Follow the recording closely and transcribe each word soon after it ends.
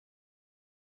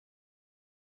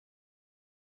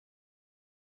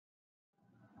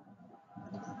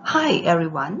Hi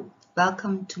everyone,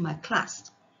 welcome to my class.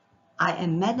 I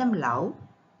am Madam Lau.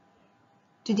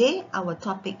 Today our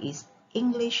topic is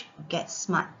English Get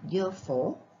Smart Year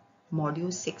 4,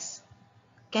 Module 6,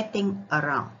 Getting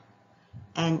Around.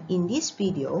 And in this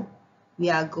video, we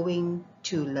are going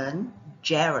to learn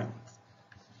gerunds.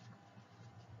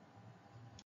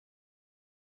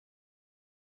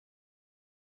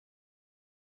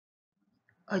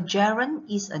 A gerund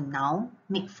is a noun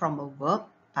made from a verb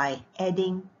by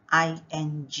adding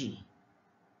ing.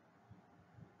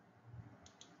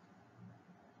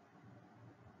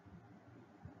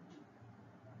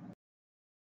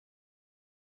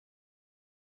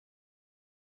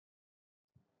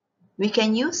 We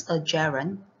can use a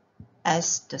gerund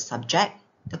as the subject,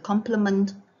 the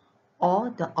complement, or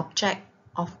the object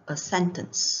of a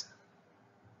sentence.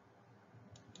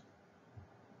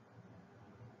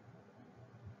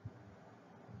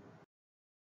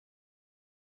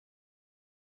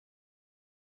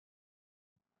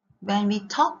 When we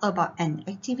talk about an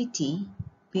activity,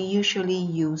 we usually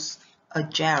use a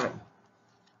gerund.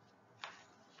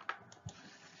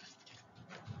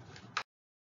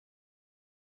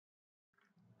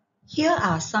 Here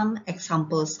are some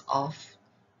examples of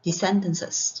the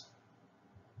sentences.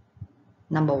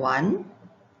 Number 1,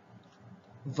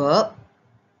 verb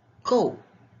go.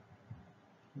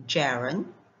 Gerund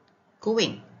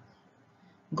going.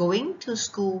 Going to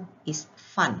school is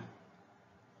fun.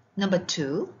 Number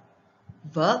 2,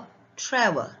 verb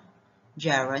travel.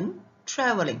 Gerund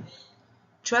traveling.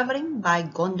 Traveling by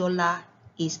gondola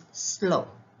is slow.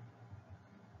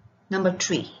 Number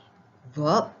 3,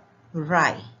 verb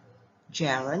ride.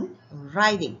 Gerund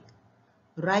riding.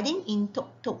 Riding in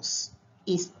tuk-tuks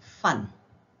is fun.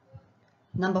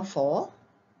 Number 4,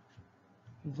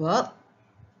 verb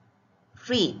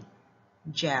read.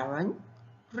 Gerund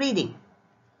reading.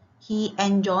 He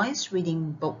enjoys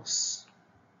reading books.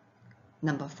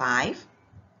 Number 5,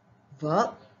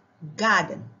 verb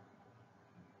garden.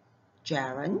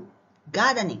 Gerund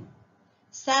gardening.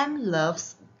 Sam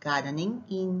loves gardening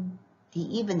in the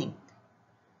evening.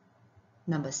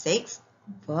 Number 6,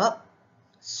 verb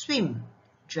swim.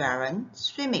 Gerund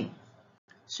swimming.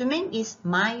 Swimming is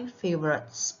my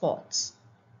favorite sport.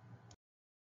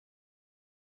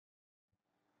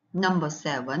 Number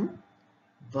 7,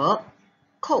 verb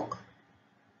cook.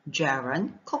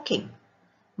 Gerund cooking.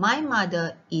 My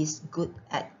mother is good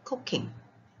at cooking.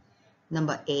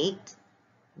 Number 8,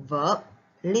 verb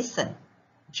listen.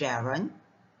 Gerund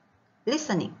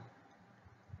listening.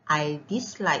 I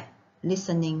dislike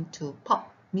listening to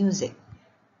pop music.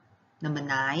 Number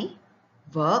 9,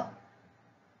 verb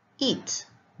eat.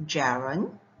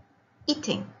 Gerund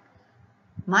eating.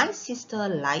 My sister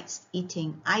likes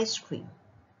eating ice cream.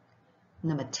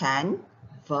 Number 10,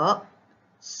 verb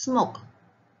smoke.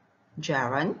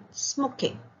 Gerund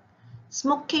smoking.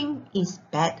 Smoking is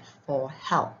bad for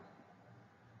health.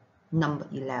 Number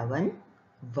 11,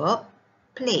 verb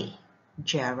play.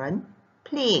 Gerund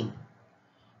playing.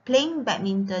 Playing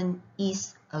badminton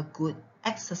is a good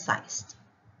exercise.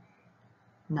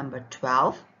 Number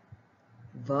 12,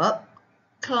 verb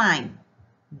climb.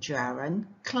 Gerund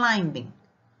climbing.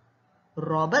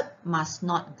 Robert must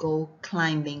not go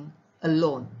climbing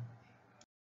alone.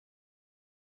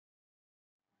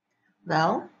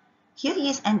 Well, here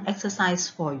is an exercise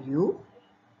for you.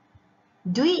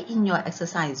 Do it in your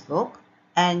exercise book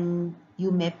and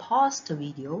you may pause the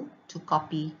video to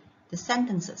copy the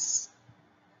sentences.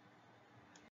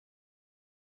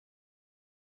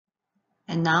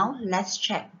 And now let's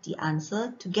check the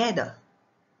answer together.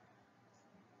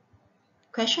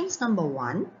 Questions number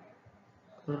 1,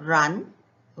 run,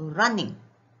 running.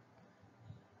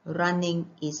 Running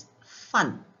is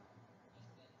fun.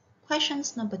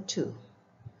 Questions number 2,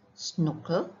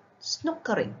 snooker,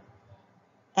 snookering.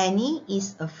 Annie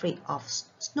is afraid of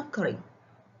snookering.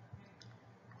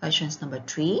 Questions number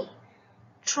 3,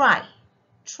 try,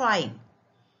 trying.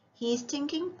 He is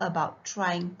thinking about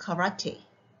trying karate.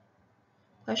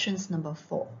 Questions number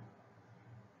 4,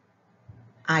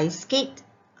 ice skate,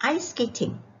 ice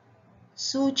skating.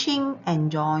 Su Qing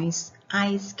enjoys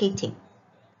ice skating.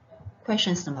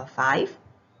 Questions number 5,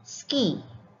 ski,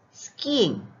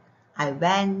 skiing. I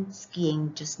went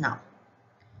skiing just now.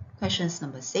 Questions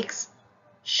number 6,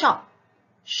 shop,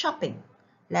 shopping.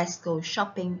 Let's go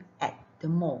shopping at the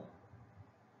mall.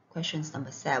 Questions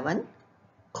number 7,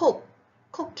 cook,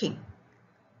 cooking.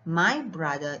 My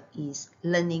brother is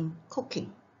learning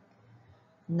cooking.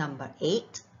 Number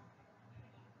 8,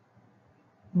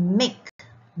 make,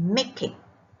 making.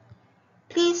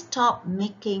 Please stop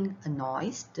making a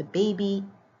noise. The baby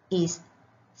is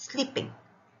sleeping.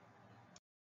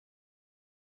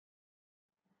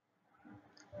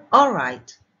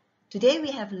 Alright, today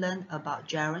we have learned about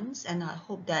gerunds and I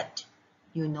hope that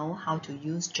you know how to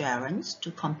use gerunds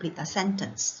to complete a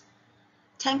sentence.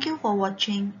 Thank you for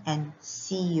watching and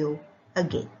see you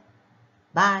again.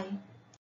 Bye.